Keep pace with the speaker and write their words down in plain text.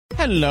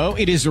Hello,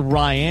 it is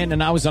Ryan,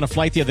 and I was on a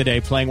flight the other day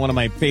playing one of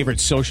my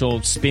favorite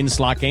social spin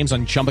slot games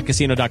on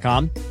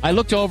ChumbaCasino.com. I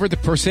looked over at the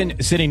person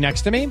sitting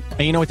next to me, and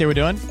you know what they were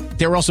doing?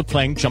 They were also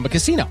playing Chumba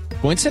Casino.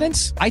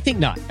 Coincidence? I think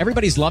not.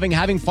 Everybody's loving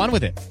having fun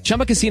with it.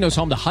 Chumba Casino is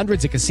home to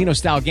hundreds of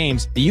casino-style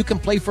games that you can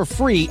play for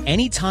free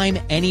anytime,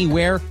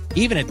 anywhere,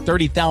 even at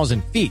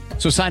 30,000 feet.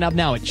 So sign up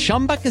now at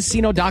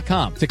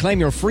ChumbaCasino.com to claim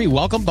your free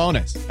welcome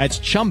bonus. That's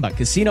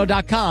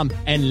ChumbaCasino.com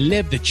and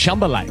live the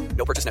Chumba life.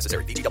 No purchase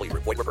necessary. VGW.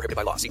 Void where prohibited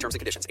by law. See terms and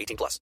conditions. 18+.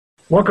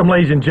 Welcome,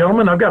 ladies and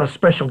gentlemen. I've got a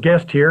special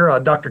guest here,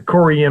 Dr.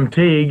 Corey M.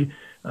 Teague.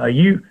 I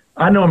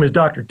know him as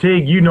Dr.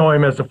 Teague. You know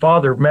him as the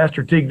father of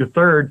Master Teague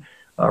III,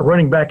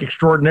 running back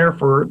extraordinaire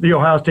for The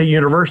Ohio State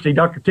University.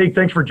 Dr. Teague,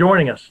 thanks for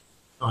joining us.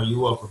 Oh,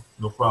 you're welcome.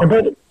 No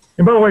problem.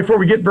 And by the way, before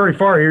we get very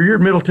far here, you're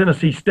at Middle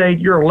Tennessee State.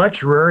 You're a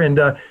lecturer, and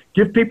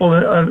give people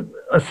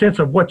a sense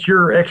of what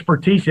your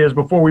expertise is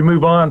before we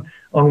move on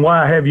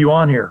why I have you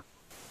on here.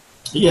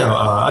 Yeah,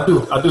 I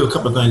do a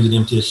couple of things at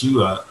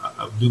MTSU.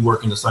 I do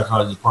work in the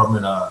psychology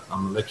department.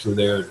 I'm a lecturer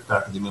there, a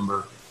faculty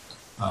member.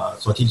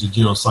 So I teach a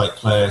general psych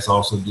class. I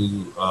also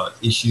do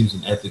issues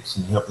and ethics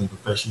in the helping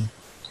profession.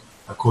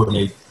 I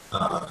coordinate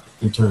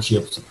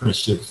internships,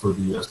 apprenticeships for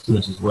the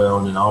students as well.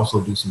 And then I also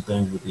do some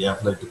things with the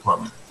athletic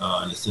department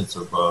in the sense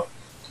of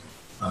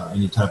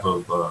any type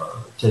of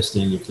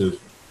testing, if there's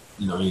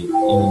any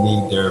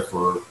need there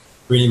for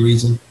any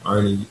reason or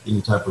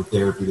any type of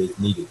therapy that's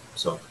needed.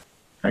 So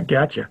I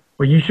gotcha.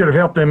 Well, you should have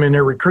helped them in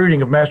their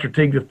recruiting of Master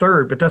Teague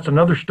III, but that's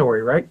another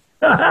story, right?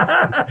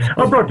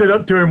 I brought that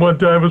up to him one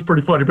time. It was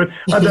pretty funny, but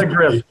I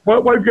digress.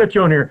 Why have got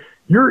you on here?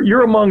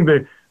 You're among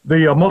the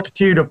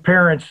multitude of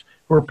parents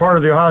who are part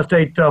of the Ohio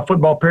State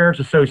Football Parents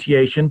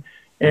Association,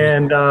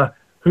 and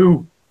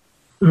who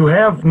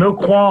have no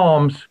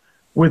qualms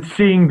with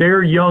seeing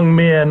their young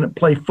men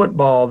play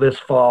football this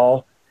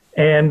fall.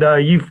 And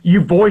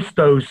you've voiced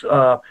those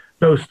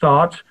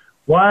thoughts.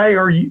 Why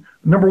are you,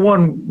 number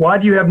one, why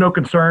do you have no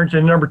concerns?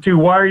 And number two,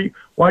 why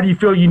do you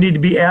feel you need to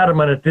be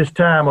adamant at this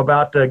time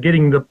about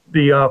getting the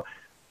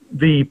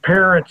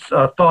parents'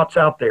 thoughts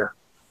out there?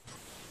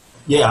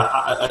 Yeah,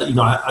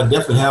 I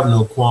definitely have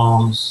no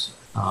qualms.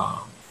 A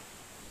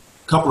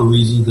couple of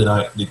reasons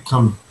that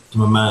come to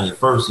my mind at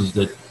first is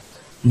that,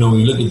 when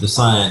you look at the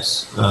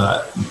science,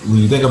 when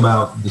you think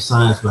about the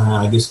science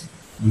behind, I guess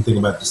you think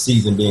about the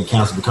season being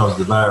canceled because of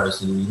the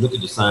virus, and when you look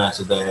at the science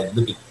of that,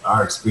 look at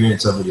our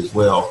experience of it as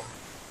well.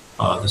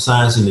 The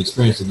science and the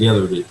experience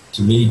together, that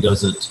to me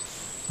doesn't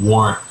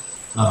warrant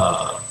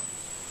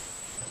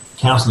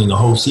canceling the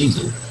whole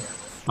season.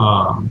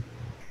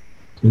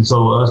 And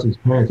so us as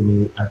parents,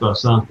 after our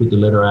sons put the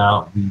letter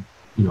out, we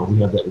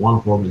have that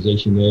wonderful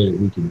organization there that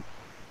we can,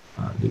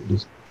 that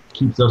just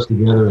keeps us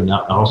together, and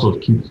also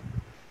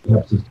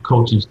helps us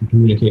coaches to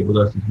communicate with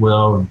us as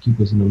well and keep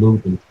us in the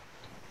loop. And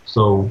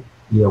so,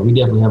 yeah, we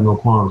definitely have no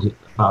qualms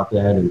about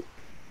that. And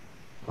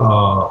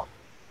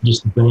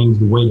just the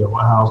way that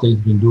Ohio State's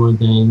been doing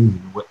things,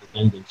 and what the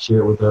things they've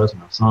shared with us,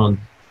 and our sons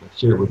have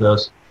shared with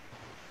us,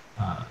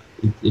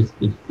 it's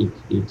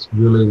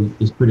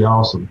pretty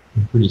awesome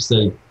and pretty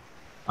safe,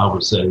 I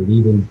would say. And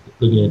even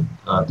looking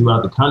at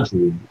throughout the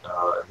country,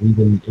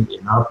 even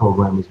in our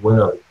program as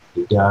well,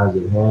 the guys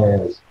that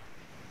has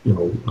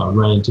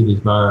ran into this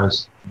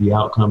virus, the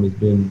outcome has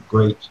been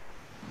great.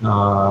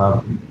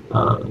 At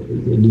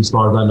least as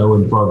far as I know,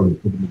 and for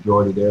the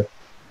majority there.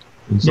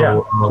 And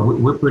so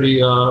we're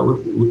pretty,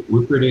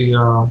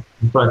 in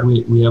fact,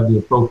 we have the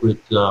appropriate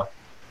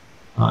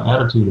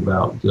attitude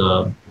about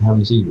having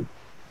the season.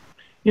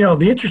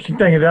 The interesting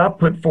thing that I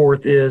put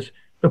forth is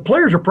the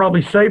players are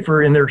probably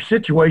safer in their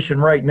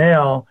situation right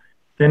now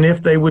than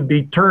if they would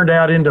be turned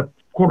out into,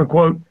 quote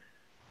unquote,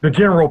 the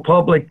general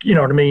public, you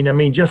know what I mean? I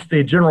mean, just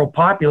the general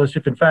populace,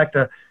 if in fact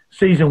a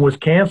season was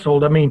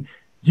canceled. I mean,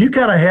 do you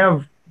kind of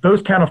have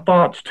those kind of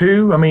thoughts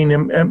too? I mean,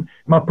 am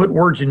I putting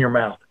words in your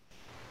mouth?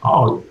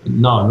 Oh,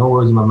 no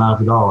words in my mouth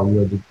at all.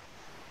 If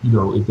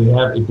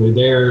they're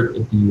there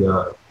at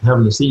the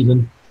having the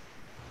season,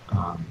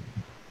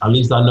 at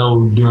least I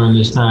know during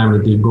this time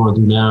that they're going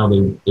through now,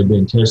 they've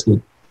been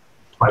tested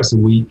twice a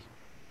week.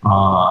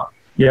 And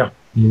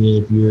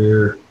if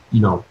you're,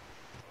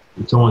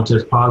 if someone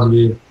tests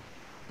positive,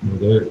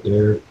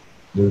 they're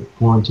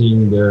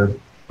quarantined, they're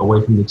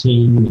away from the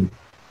team. And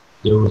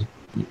there was,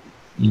 I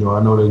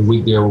know there was a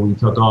week there where we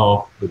took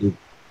off, but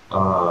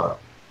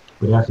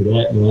after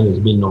that, man, there's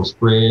been no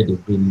spread. There's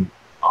been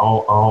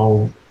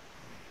all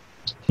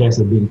tests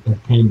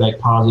came back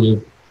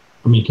positive.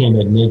 Came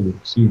back negative.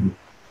 Excuse me.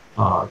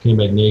 Came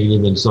back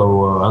negative, and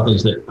so I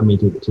think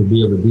that to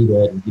be able to do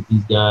that and get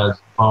these guys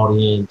bought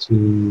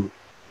into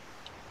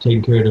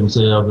taking care of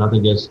themselves, and I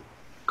think that's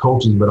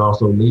coaches, but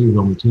also leaders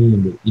on the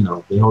team that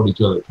they hold each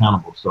other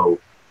accountable. So,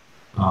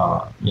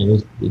 and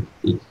it's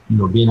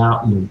being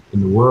out in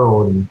the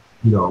world, and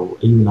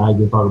even I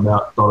even thought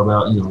about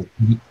you're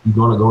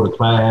going to go to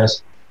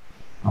class.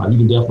 You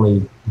can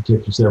definitely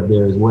protect yourself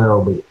there as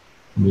well, but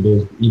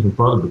there's even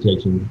further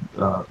protection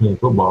playing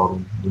football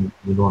than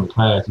going to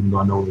class, even though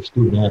I know we're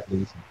student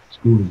athletes.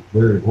 School is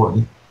very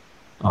important.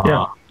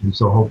 Yeah. And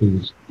so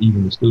hopefully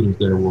even the students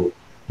there will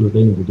do what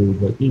they need to do.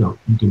 But, you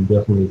can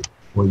definitely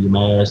wear your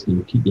mask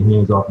and keep your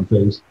hands off your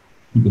face,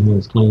 keep your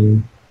hands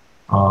clean.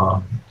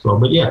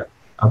 But yeah,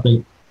 I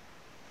think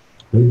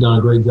they've done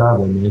a great job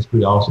there, man. It's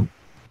pretty awesome.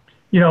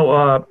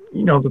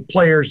 The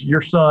players,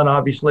 your son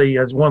obviously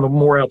is one of the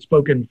more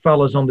outspoken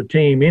fellas on the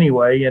team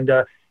anyway, and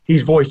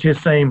he's voiced his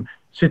same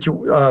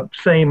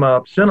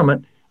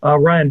sentiment.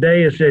 Ryan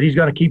Day has said he's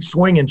going to keep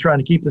swinging, trying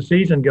to keep the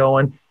season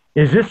going.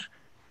 Is this,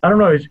 I don't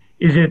know,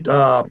 is it,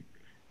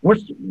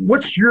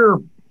 what's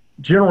your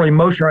general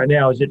emotion right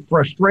now? Is it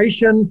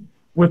frustration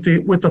with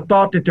the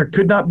thought that there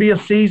could not be a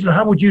season?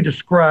 How would you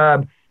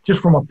describe,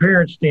 just from a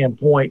parent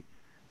standpoint,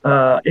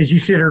 as you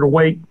sit here to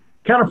wait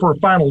kind of for a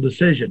final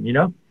decision,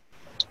 It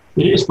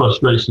is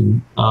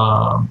frustration.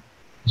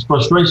 It's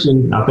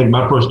frustration. I think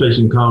my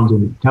frustration comes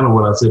in kind of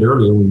what I said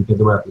earlier when you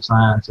think about the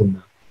science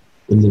and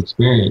the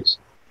experience.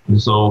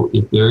 And so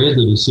if there is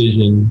a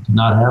decision to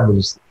not have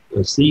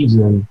a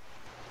season,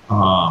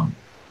 I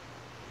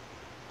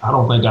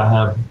don't think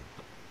I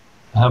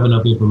have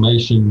enough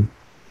information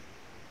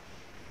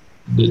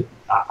that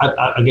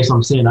I guess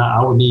I'm saying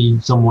I would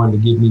need someone to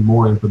give me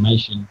more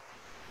information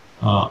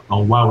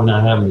on why we're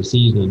not having a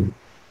season.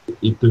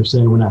 If they're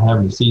saying we're not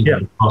having a season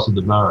because of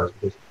the virus,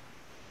 because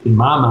in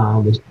my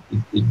mind,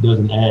 it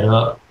doesn't add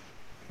up.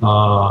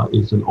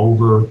 It's an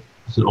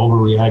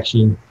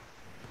overreaction.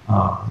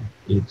 I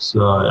think it's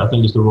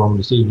the wrong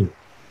decision.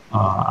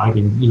 I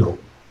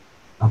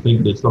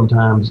think that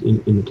sometimes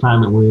in the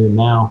climate we're in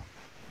now,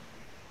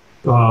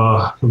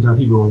 sometimes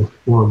people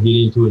want to get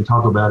into it and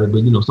talk about it,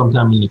 but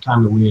sometimes in the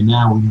climate we're in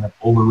now, we have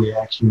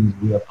overreactions,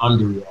 we have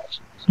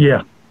underreactions.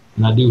 Yeah.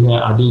 And I do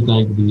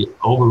think the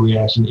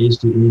overreaction is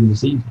to end the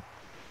season.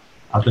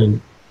 I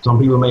think some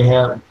people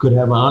could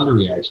have an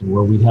underreaction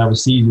where we have a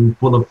season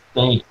full of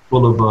fans.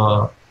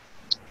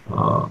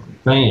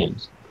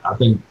 I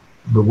think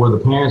where the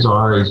parents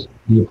are is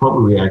the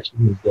appropriate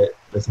reaction is that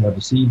let's have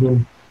a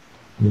season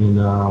and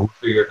we'll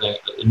figure everything.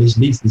 At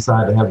least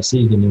decide to have a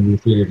season and we'll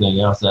figure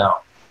everything else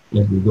out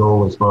as we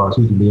go as far as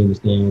who can be in the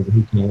stands and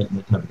who can't and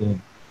that type of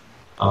thing.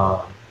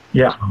 So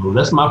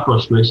that's my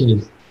frustration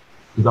is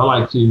because I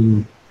like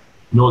to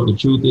know what the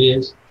truth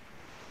is,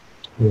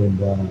 and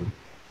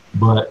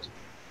but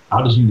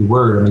I'll just use the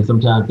word. I mean,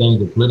 sometimes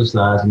things are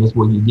politicized, and that's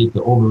where you get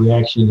the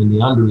overreaction and the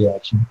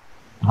underreaction.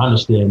 I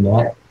understand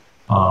that,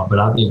 but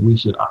I think we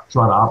should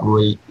try to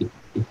operate if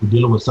we're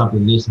dealing with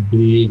something this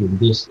big and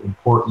this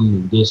important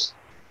and this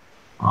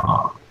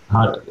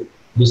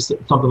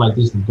something like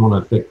this is going to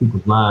affect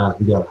people's lives.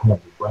 We got to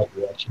have the right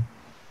reaction,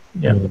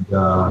 and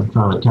trying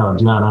to kind of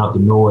drown out the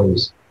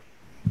noise.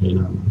 And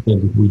I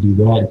think if we do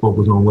that and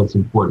focus on what's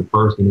important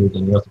first and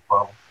everything else will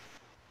follow.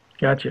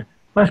 Gotcha.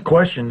 Last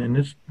question, and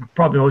this is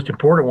probably the most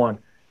important one.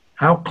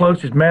 How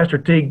close is Master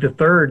Teague III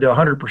to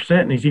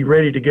 100%, and is he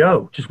ready to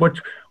go?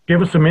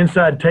 Give us some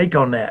inside take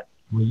on that.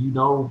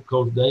 Well,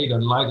 Coach Day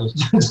doesn't like us.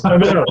 I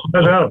know.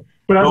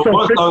 But I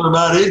saw talking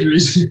about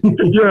injuries.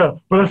 Yeah,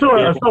 but I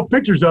saw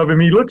pictures of him.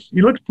 He looks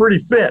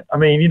pretty fit. I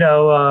mean,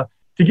 to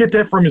get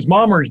that from his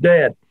mom or his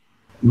dad.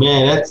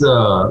 Man, that's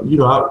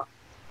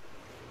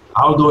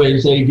I'll go ahead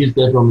and say he gets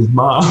that from his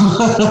mom.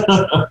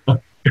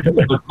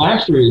 But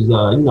Master is,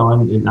 and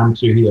I'm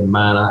sure he doesn't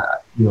mind.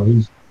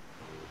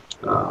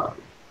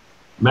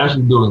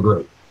 Master's doing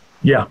great.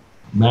 Yeah.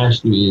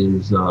 Master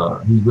is,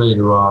 he's ready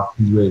to rock.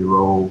 He's ready to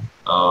roll.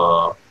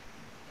 I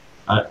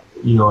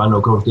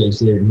know Coach Day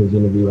said in his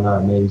interview how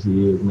amazing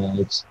he is, man.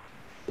 It's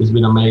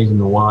been amazing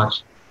to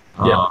watch.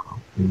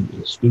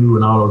 And Stu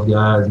and all those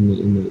guys in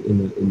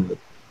the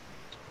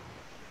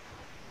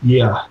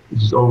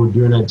just over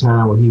during that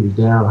time when he was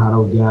down,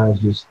 how those guys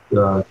just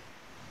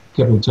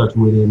kept in touch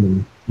with him,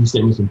 and he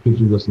sent me some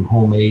pictures of some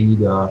homemade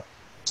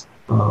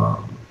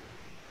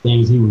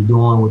things he was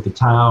doing with the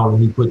tile, and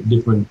he put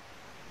different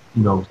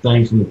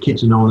things from the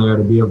kitchen on there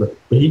to be able to.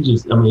 But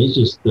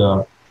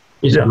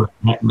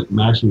great.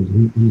 Master,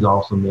 he's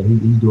awesome, man.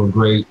 He's doing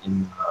great,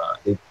 and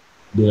they've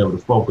been able to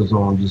focus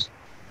on just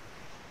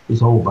his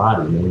whole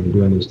body, man,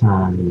 during this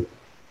time, and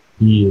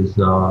he is.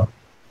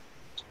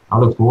 I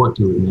look forward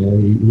to it,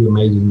 man. He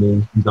amazes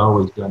me. He's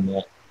always done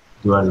that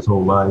throughout his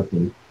whole life.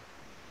 And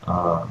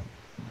I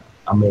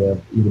may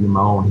have, even in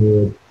my own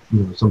head,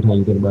 sometimes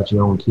you think about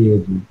your own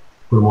kids and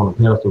put them on a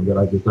pedestal, but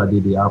I guess I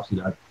did the opposite.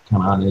 I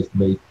kind of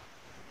underestimate,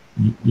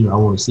 I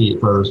want to see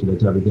it first and that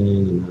type of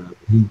thing.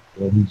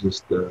 And he's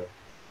just,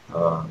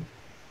 I'm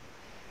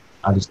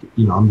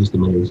just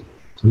amazed.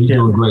 So he's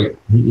doing great.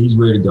 He's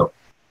ready to go.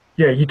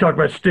 Yeah, you talked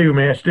about Stu,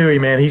 man. Stewie,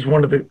 man, he's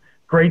one of the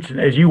greats,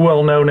 as you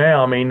well know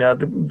now. I mean,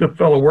 the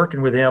fellow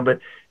working with him. But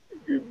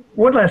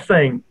one last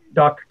thing,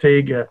 Dr.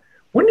 Teague,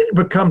 when did it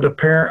become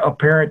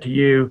apparent to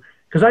you?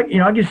 Because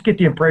I just get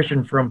the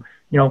impression from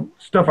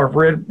stuff I've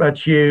read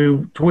about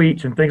you,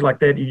 tweets and things like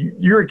that.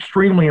 You're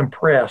extremely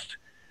impressed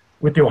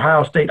with the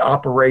Ohio State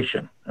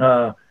operation,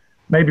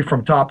 maybe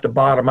from top to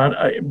bottom.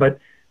 But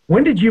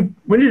when did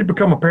it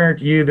become apparent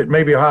to you that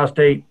maybe Ohio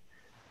State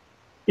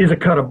is a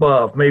cut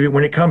above? Maybe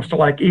when it comes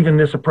to even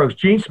this approach,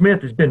 Gene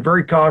Smith has been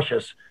very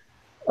cautious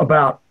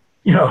about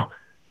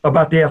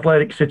about the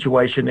athletic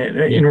situation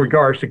in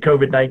regards to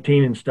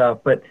COVID-19 and stuff.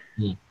 But,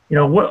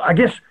 what I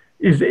guess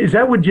is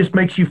that what just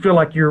makes you feel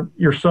like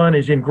your son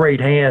is in great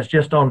hands,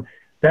 just on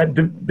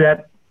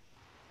that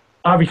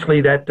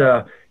obviously that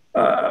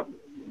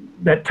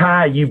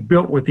tie you've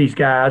built with these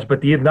guys,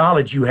 but the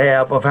knowledge you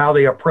have of how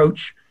they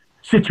approach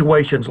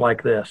situations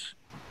like this.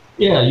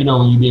 Yeah, when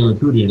you're being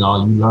recruited and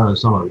all, you learn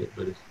some of it.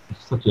 But it's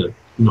such a,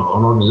 an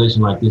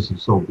organization like this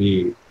is so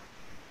big.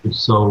 It's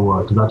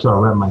so, because I try to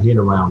wrap my head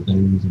around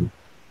things, and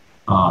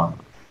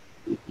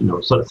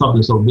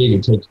something so big,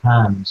 it takes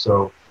time. And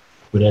so,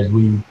 but as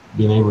we've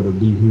been able to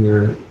be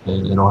here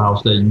at Ohio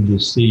State, you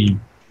just see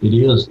it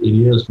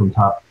is from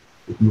top,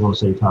 if you want to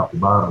say top to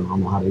bottom. I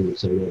don't know how they would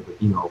say that, but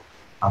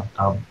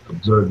I've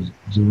observed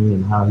Jimmy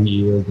and how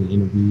he is in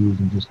interviews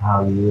and just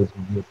how he is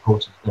when he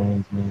approaches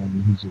things, man.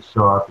 And he's just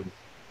sharp,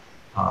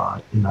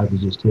 and I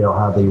could just tell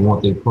how they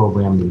want their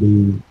program to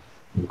be.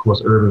 And of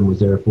course, Urban was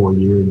there for a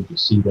year, and you can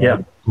see that. Yeah.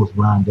 Of course,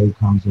 Ryan Day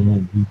comes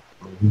in, and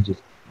he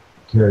just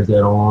carries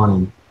that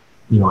on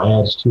and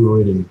adds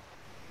to it. And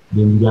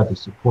then you got the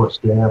support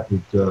staff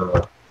with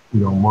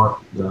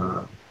Mark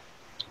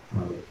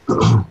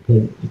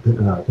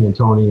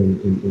Pantoni and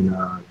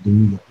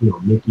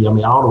Mickey. I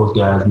mean, all those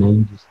guys, man.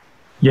 You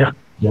just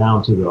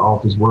down to the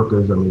office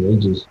workers. I mean, they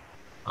just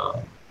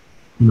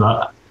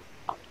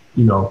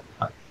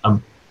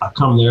I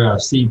come there, I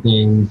see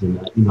things, and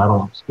I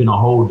don't spend a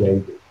whole day.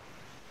 But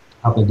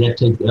I think that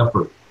takes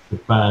effort to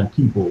find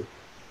people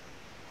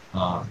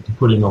to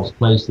put in those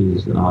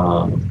places,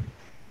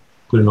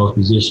 put in those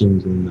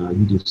positions, and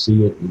you just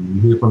see it, and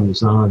you hear from your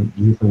son,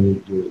 you hear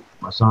from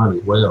my son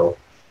as well,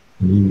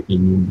 and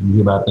you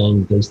hear about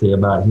things they say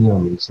about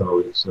him, and so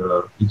it's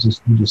you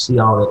just see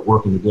all that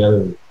working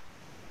together.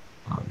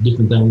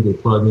 Different things they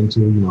plug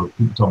into.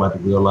 People talk about the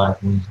Real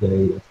Life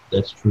Wednesday.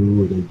 That's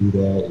true. They do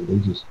that, and they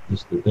just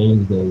the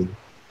things they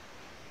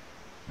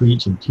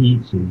preach and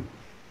teach, and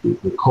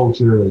the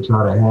culture they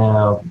try to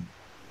have.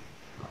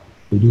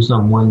 They do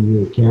something one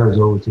year, it carries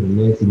over to the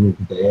next, and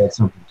then they add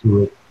something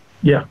to it.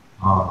 Yeah.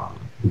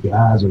 The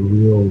guys are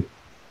real.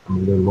 I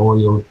mean, they're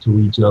loyal to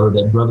each other.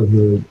 That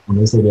brotherhood. When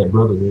they say that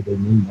brotherhood, they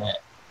mean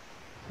that.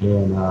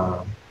 And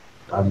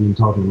I've been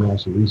talking to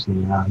Master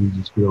recently how he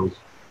just feels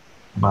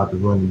about the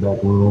running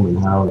back room, and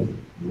how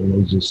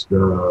they just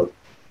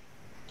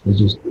it's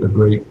just a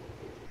great,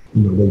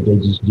 they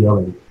just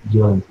gelling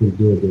pretty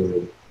good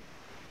there.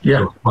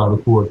 Yeah. So I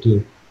look forward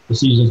to the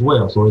season as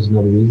well. So it's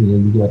another reason.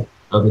 And you got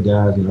other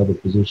guys in other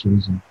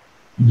positions, and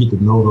you get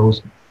to know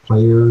those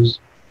players,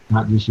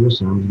 not just your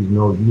son. You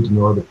get to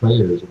know other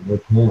players and their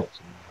parents.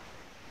 And,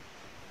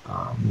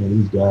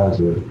 these guys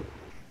are,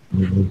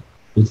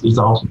 it's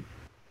awesome.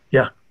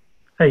 Yeah.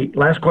 Hey,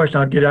 last question.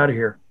 I'll get out of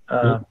here.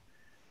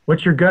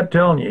 What's your gut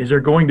telling you? Is there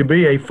going to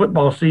be a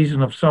football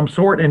season of some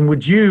sort? And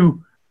would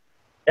you,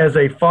 as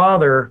a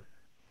father,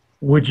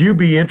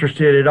 be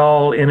interested at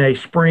all in a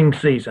spring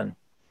season?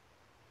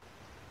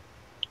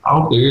 I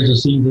hope there is a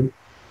season.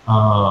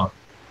 I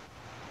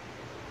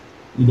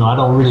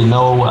don't really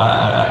know.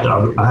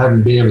 I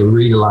haven't been able to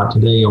read a lot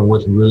today on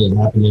what's really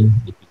happening.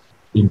 If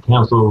it's been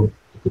canceled,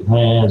 if it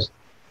has,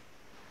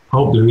 I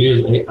hope there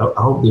is.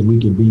 I hope that we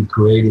can be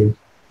creative.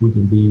 We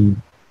can be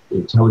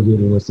intelligent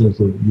in a sense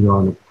of, in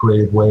a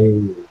creative way,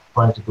 a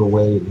practical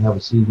way, and have a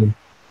season.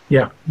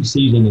 Yeah. The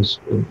season is,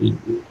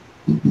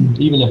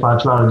 even if I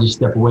try to just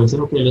step away and say,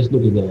 okay, let's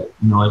look at that.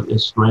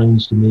 It's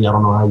strange to me. I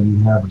don't know how you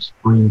have a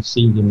spring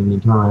season and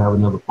then turn around and have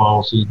another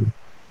fall season.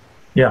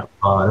 Yeah.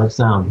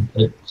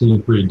 That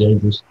seems pretty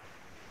dangerous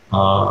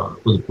for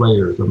the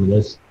players. I mean,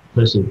 that's,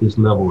 especially at this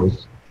level,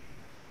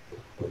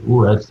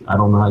 I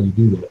don't know how you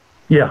do that.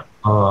 Yeah.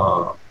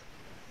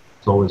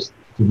 So it's,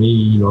 to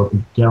me, if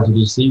you cancel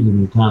this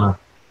season, you kind of,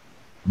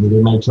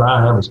 they may try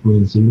to have a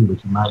spring season,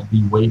 but you might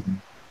be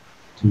waiting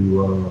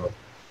to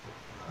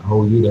a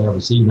whole year to have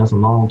a season. That's a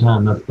long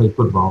time not to play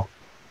football.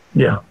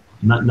 Yeah.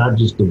 Not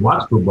just to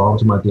watch football,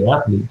 it's about the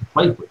athlete to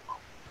play football.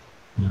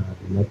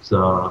 And that's,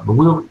 but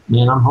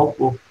I'm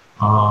hopeful.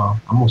 I'm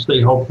going to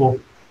stay hopeful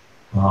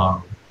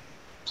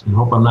and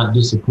hope I'm not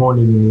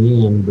disappointed in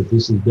the end, but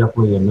this is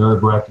definitely a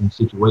nerve-wracking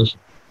situation.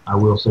 I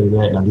will say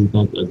that, and I do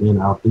think, again,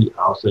 I think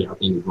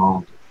it's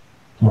wrong to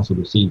cancel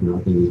the season. I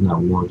think it's not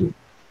warranted.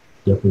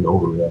 Definitely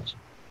overreaction.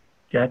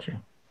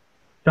 Gotcha.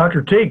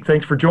 Dr. Teague,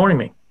 thanks for joining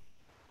me.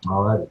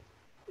 All right.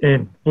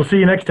 And we'll see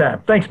you next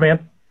time. Thanks,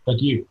 man.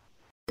 Thank you.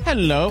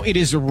 Hello, it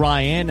is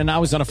Ryan, and I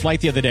was on a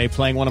flight the other day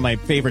playing one of my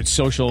favorite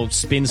social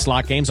spin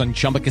slot games on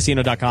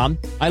ChumbaCasino.com.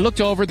 I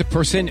looked over at the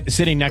person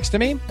sitting next to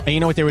me, and you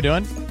know what they were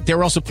doing? They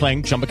were also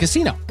playing Chumba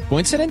Casino.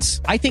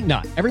 Coincidence? I think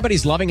not.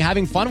 Everybody's loving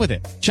having fun with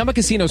it. Chumba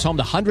Casino is home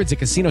to hundreds of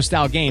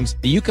casino-style games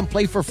that you can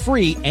play for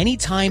free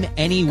anytime,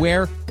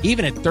 anywhere,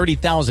 even at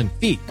 30,000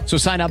 feet. So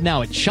sign up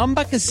now at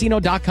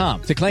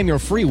ChumbaCasino.com to claim your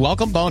free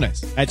welcome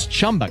bonus. That's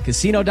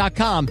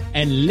ChumbaCasino.com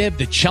and live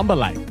the Chumba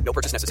life. No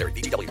purchase necessary.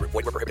 VGW. Void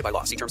where prohibited by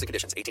law. See terms and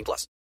conditions. 18+.